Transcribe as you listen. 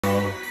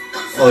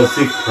Oh,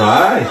 she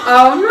cried.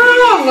 Oh no,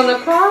 I'm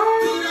gonna cry.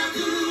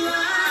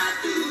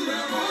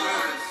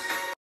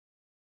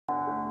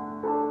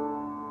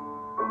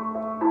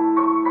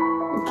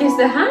 Kiss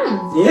the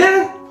hand.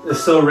 Yeah,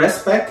 so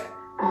respect.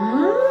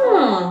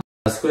 Ah.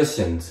 Last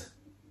questions.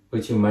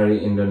 Would you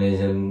marry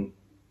Indonesian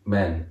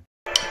man?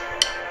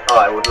 Oh,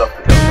 I would love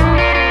to go.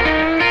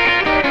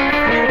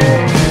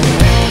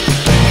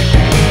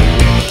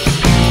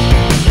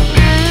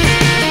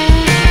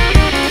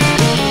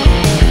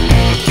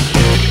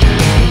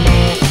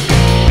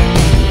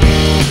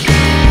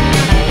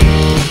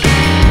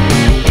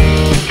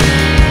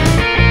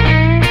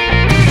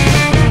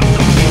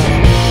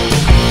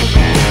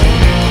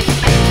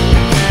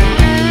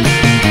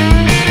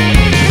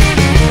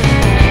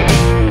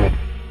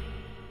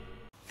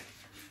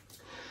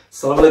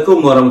 Assalamualaikum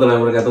warahmatullahi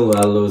wabarakatuh.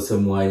 Halo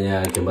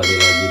semuanya, kembali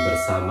lagi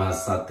bersama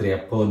Satria,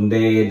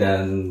 Ponde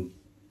dan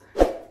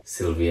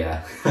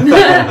Sylvia.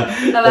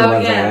 Halo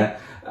saya.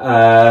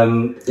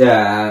 Ya,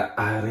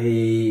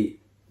 hari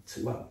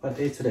apa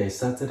day today?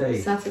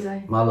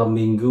 Saturday. Malam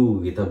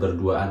minggu kita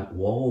berduaan.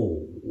 Wow.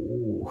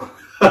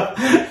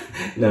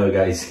 No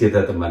guys,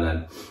 kita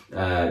temanan.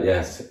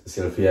 Ya,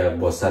 Sylvia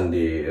bosan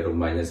di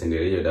rumahnya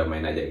sendiri, udah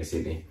main aja ke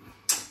sini.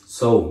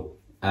 So,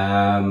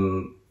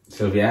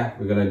 Sylvia,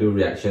 we're gonna do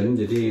reaction.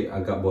 Jadi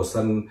agak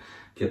bosan,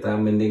 kita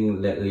mending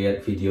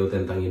lihat video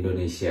tentang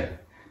Indonesia.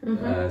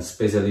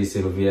 Especially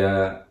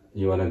Sylvia,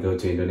 you wanna go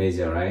to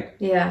Indonesia, right?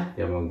 Yeah.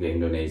 Ya mau ke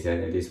Indonesia,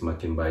 jadi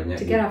semakin banyak.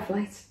 To get our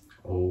flights.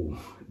 Oh,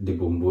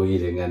 dibumbui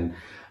dengan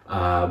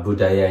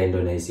budaya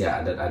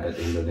Indonesia, adat-adat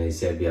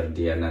Indonesia biar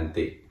dia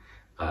nanti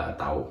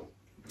tahu.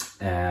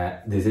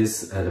 This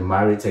is the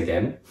marriage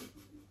again.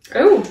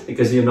 Oh.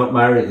 Because you're not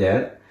married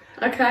yet.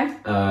 Okay.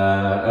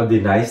 It'll be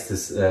nice to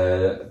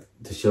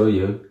show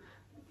you,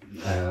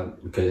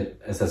 because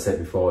as I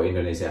said before,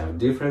 Indonesia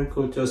have different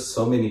cultures,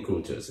 so many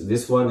cultures.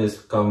 This one is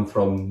come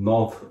from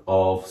north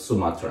of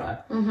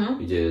Sumatra,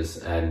 which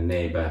is a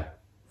neighbor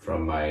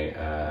from my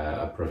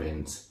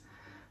province,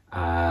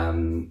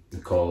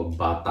 called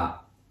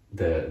Batak,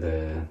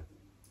 the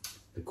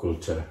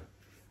culture.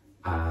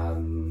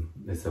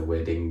 It's a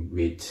wedding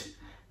with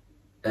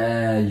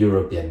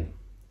European,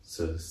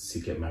 so she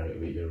get married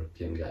with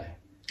European guy.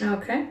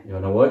 Okay. You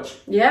wanna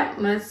watch? Yeah,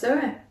 let's do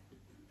it.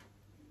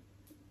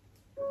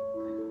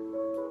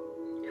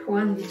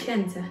 Juan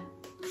Vicente.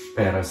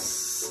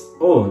 Paris.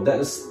 Oh,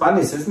 that's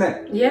Spanish, isn't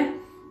it? Yeah.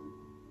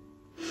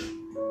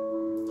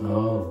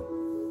 Oh.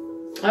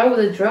 Oh,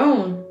 the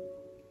drone.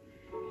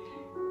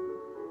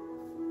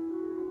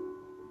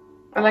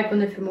 I like when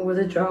they film with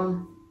a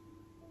drone.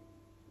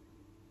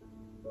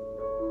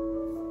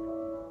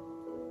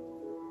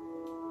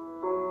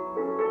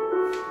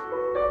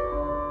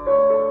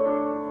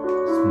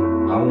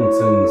 Some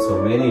mountains,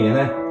 so many,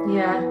 innit?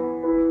 Yeah.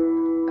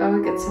 Oh,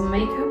 we get some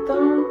makeup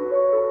done.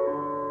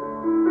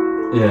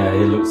 Yeah,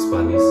 he looks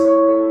Spanish.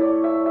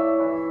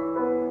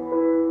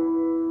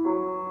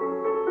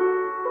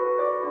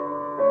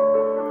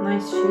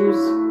 Nice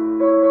shoes.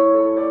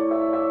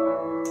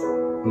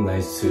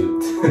 Nice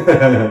suit.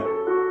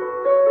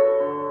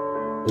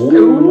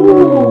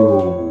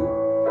 Ooh.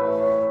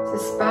 It's a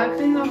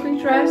sparkling, lovely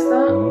dress,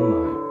 that. Oh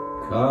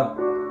my god.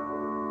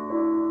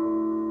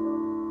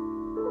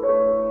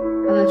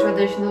 And the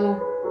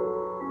traditional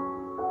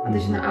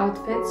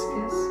outfits,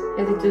 because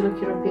yeah, they do look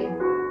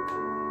European.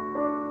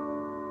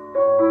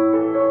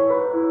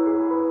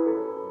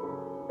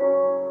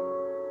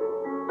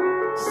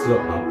 Look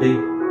happy.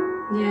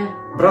 Yeah.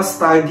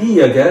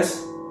 Brastagi ya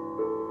guys.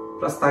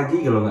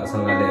 Brastagi kalau nggak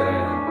salah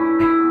daerahnya.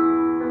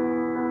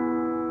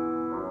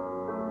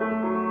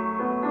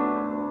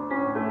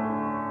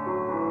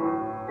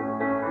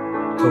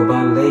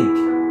 Toba Lake.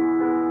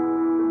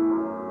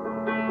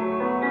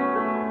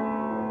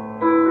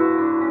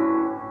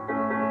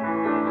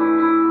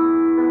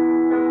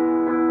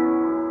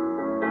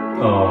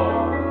 Oh.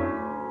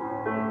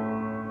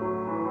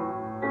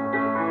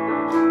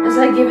 It's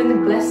like giving the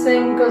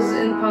blessing, because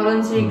in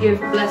Poland you give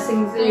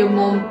blessings to your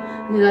mom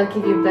and they like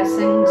give you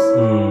blessings.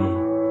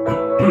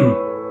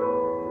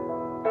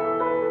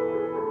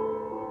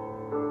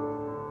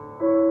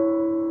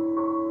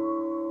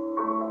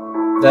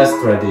 That's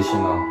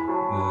traditional,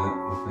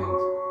 I think.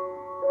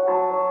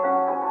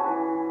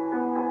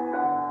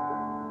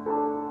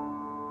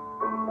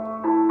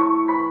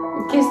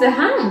 Kiss the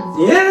hand.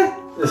 Yeah,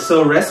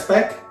 so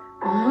respect.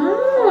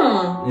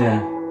 Ah.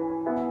 Yeah.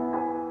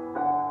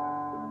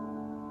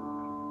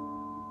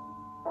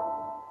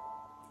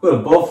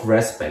 Well, both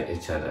respect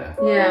each other.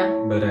 Yeah.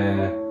 But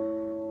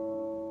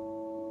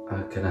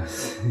how can I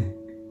say?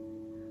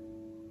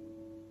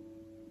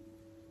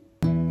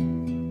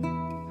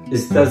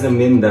 This doesn't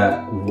mean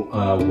that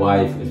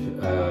wife is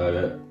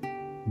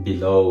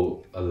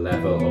below a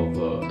level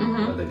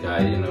of the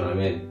guy. You know what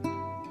I mean?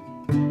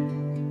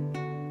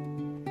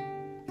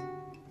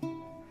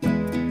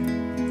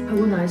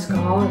 Oh, nice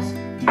cars.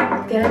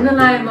 Get in the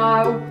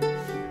limo.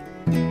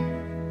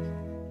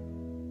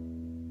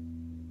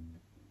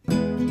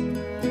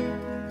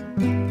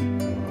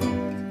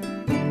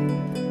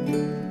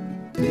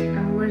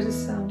 Oh, where's the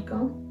sun?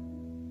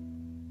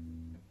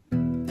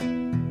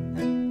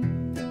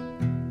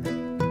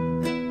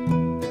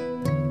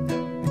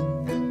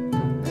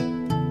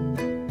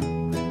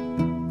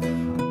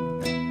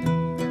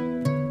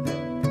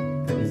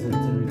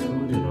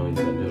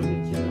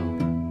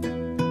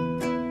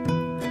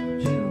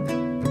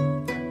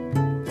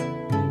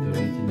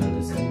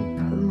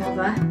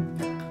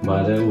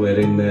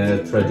 wearing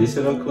the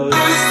traditional clothes.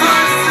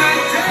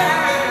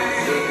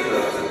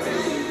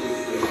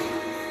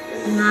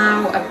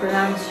 Now I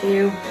pronounce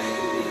you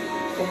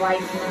the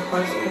wife of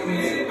my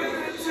husband.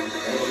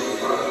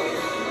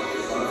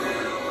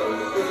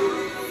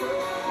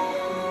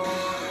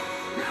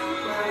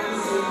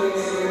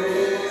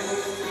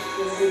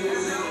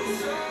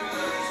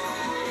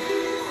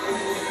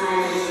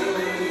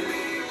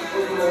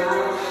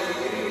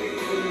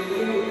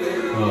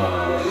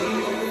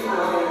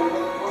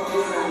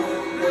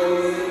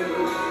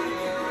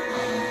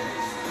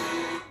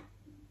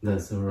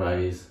 That's the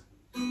rice.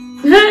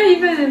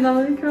 Even in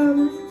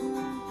America.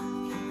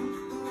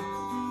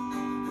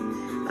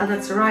 Oh,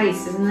 that's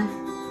rice, isn't it?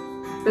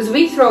 Because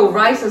we throw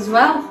rice as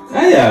well.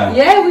 Oh yeah.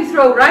 Yeah, we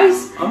throw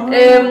rice. Oh.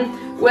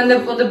 When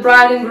the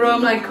bride and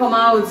groom like come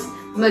out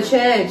from the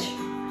church,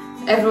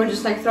 everyone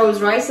just like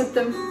throws rice at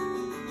them.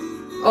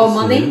 Or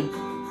money,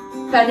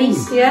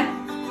 pennies. Yeah.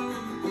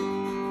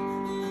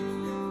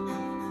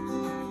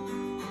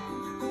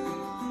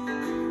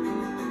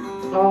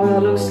 Oh,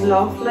 that looks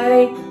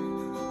lovely.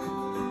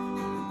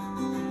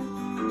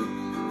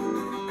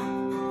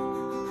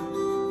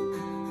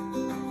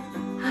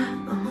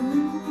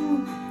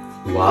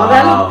 Wow. Oh,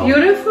 that looks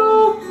beautiful.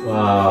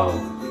 Wow.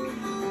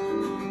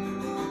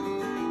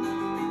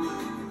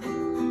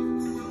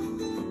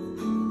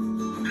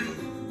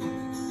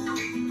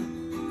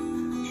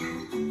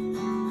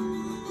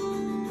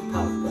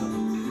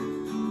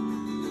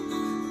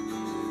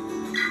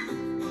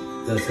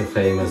 That's a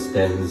famous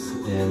dance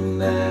in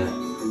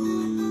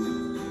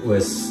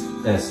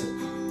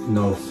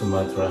North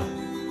Sumatra.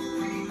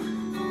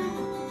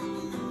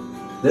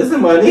 There's the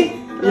money.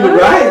 You're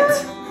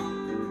right.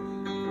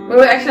 We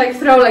would actually like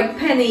throw like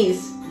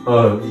pennies.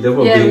 Oh, there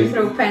will Yeah, be. we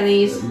throw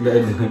pennies, and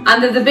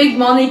then the big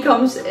money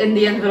comes in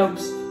the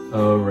envelopes.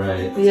 Oh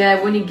right. Yeah,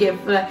 when you give,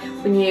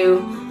 when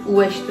you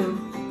wish them,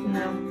 you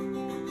know.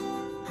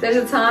 There's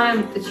a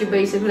time that you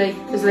basically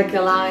there's like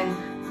a line,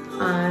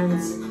 and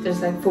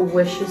there's like for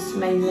wishes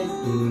mainly,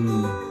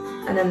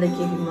 and then they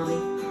give you money.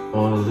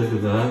 Oh, look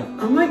at that.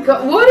 Oh my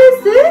god, what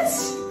is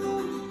this?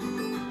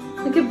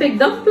 Like a big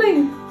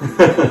dumpling.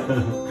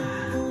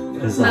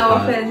 No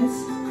offense.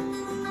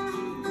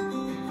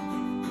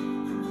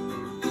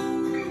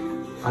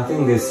 I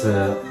think this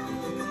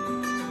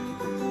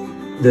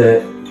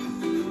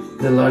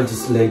the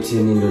largest lake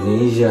in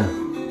Indonesia.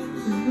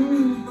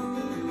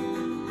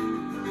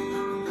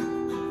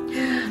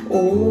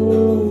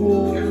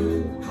 Oh,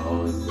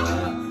 How's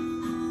that?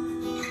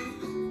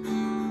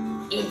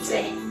 it's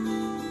it.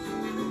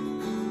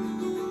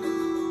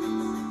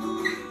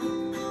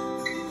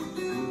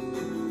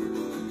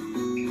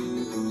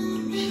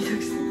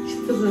 She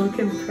doesn't look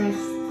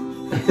impressed.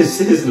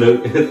 She's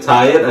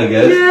tired, I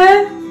guess.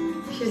 Yeah.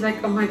 She's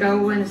like, oh my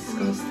god, when is this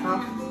gonna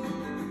stop?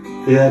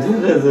 Yeah,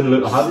 that doesn't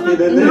look happy,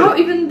 does it? No,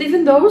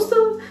 even those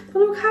don't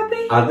look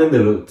happy. I think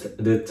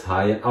they're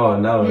tired. Oh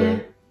no. Yeah.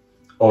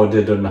 Or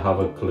they don't have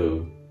a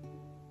clue.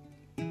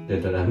 They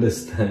don't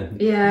understand.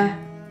 Yeah.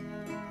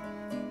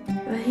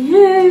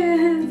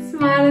 Yeah,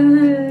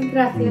 smiling,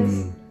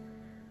 gracias.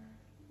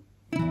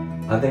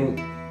 I think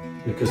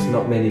because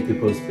not many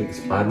people speak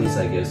Spanish,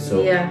 I guess,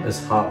 so Yeah.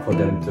 it's hard for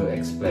them to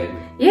explain.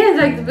 Yeah,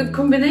 like the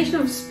combination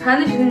of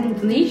Spanish and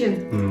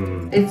Indonesian.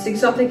 It's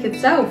exotic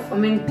itself. I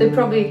mean, they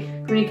probably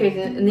communicate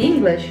in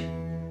English.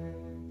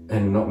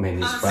 And not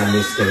many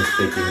Spanish can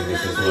speak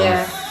English as well.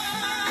 Yeah.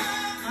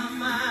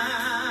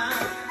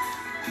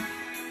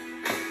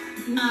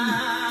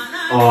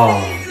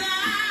 Oh,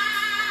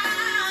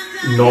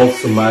 North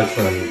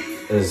Sumatran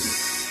is,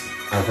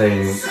 I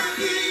think,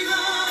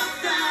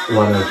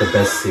 one of the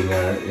best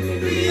singer in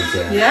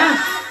Indonesia. Yeah.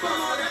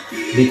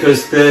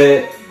 Because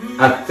the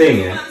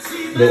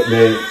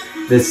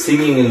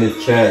singing in the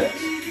church.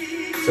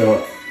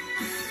 So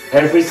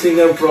every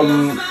singer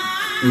from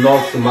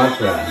North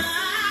Sumatra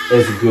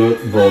is good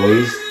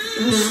voice,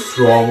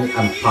 strong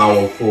and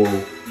powerful.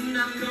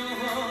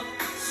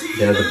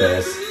 They're the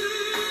best.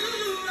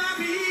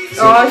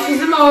 Oh, she's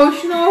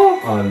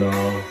emotional. Oh no.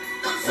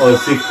 Oh,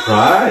 she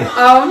cried.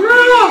 Oh no,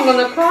 I'm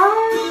gonna cry.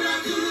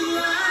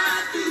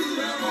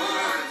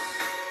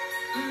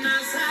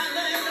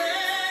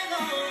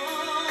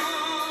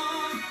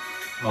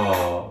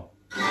 Oh.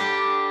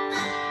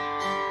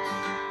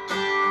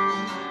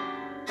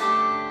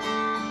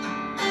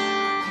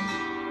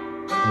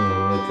 Oh,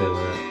 look at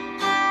that.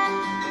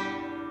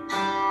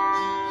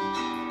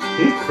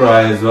 He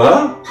cried as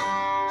well.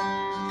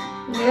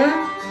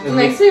 Yeah. It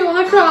makes me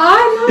wanna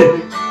cry. No?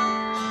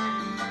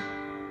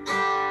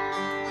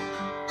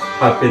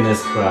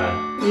 Happiness cry.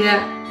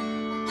 Yeah.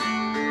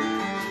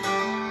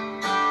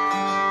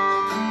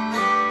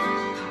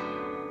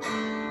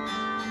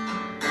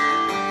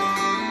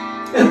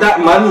 And that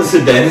man is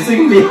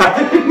dancing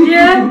behind.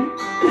 Yeah.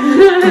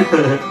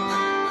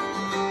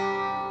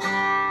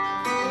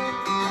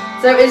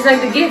 So it's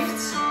like the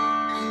gifts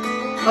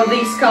of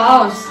these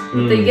cars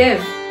that they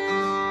give.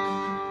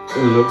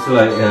 It looks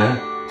like, yeah.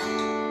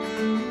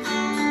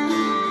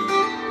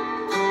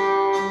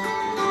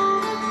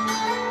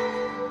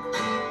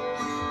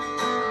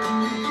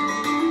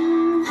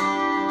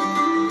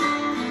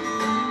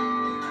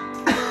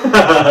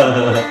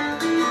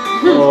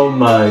 Oh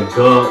my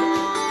god.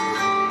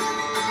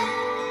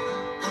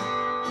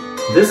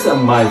 This is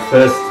my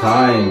first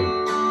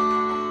time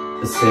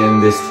seeing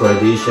this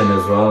tradition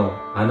as well.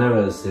 I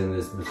never seen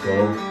this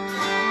before.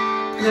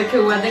 Like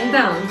a wedding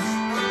dance,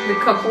 the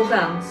couple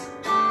dance.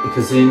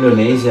 Because in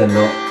Indonesia,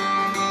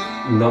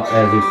 not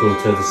every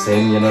culture the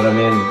same, you know what I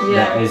mean?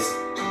 Yeah. That is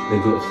the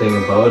good thing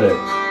about it.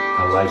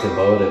 I like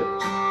about it.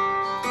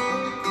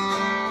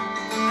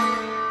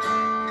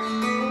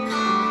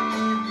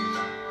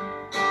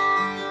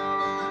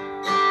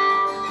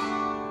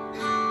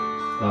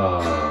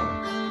 Oh.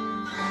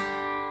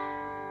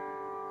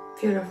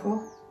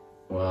 Beautiful.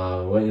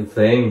 Wow, what do you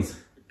think?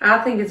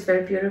 I think it's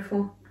very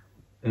beautiful.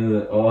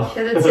 Oh.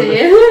 Should I tell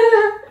you?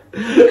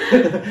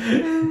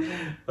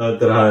 Oh,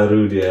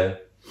 terharu dia.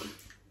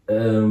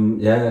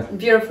 Yeah.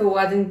 Beautiful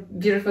wedding,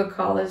 beautiful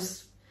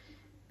colors,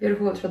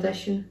 beautiful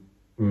tradition.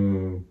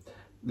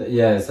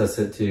 Yeah, as I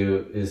said to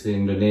you, it's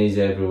in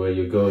Indonesia, everywhere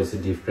you go, it's a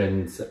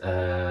different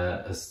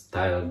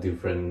style,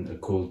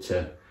 different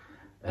culture,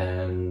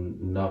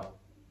 and not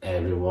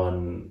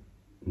everyone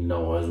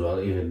know as well.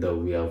 Even though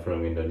we are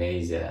from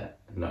Indonesia,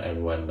 not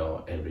everyone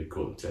know every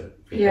culture.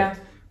 We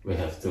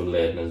have to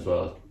learn as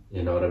well.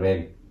 You know what I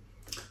mean?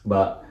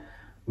 But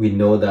we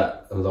know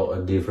that a lot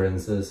of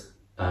differences,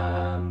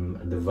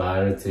 the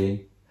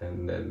variety,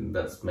 and then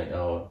that's make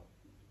our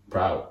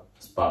proud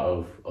as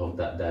part of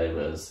that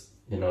diverse.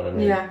 You know what I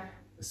mean? Yeah.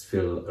 It's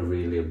feel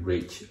really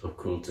rich of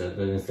culture,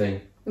 don't you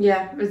think?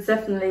 Yeah, it's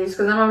definitely.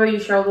 Because I remember you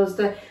showed us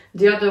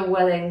the other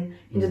wedding,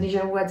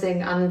 Indonesian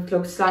wedding, and it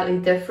looked slightly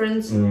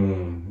different.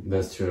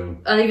 That's true.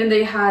 And even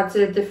they had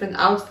different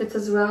outfits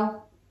as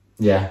well.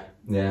 Yeah.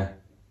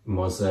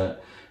 Most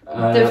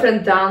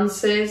different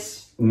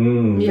dances.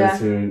 That's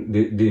true.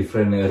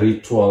 Different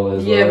ritual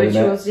as well. Yeah,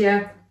 rituals.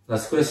 Yeah.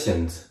 Last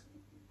questions.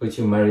 Would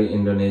you marry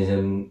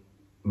Indonesian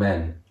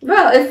men?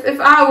 Well, if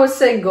I was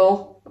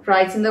single,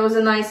 right, and there was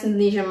a nice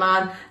Indonesian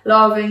man,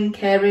 loving,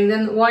 caring,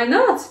 then why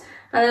not?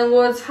 And then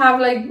would have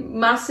like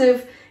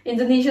massive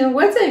Indonesian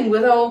wedding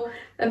with all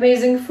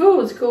amazing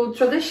food, cool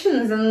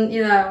traditions, and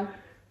you know,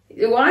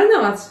 why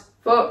not?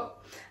 But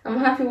I'm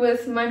happy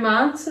with my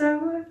man,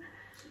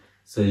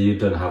 so you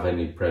don't have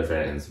any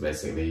preference,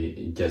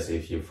 basically. Just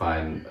if you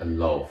find a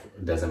love,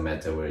 it doesn't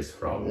matter where it's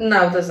from.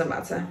 No, it doesn't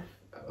matter.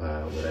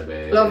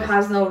 Whatever. Love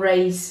has no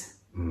race.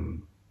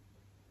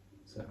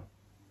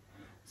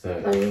 So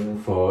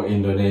for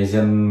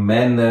Indonesian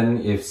men, then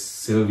if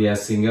Sylvia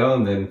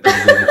single, then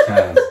give it a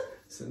chance.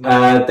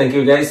 Thank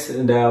you guys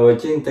udah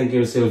watching. Thank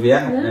you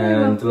Sylvia.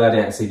 Itulah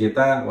reaksi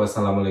kita.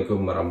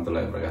 Wassalamualaikum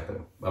warahmatullahi wabarakatuh.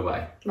 Bye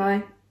bye.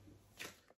 Bye.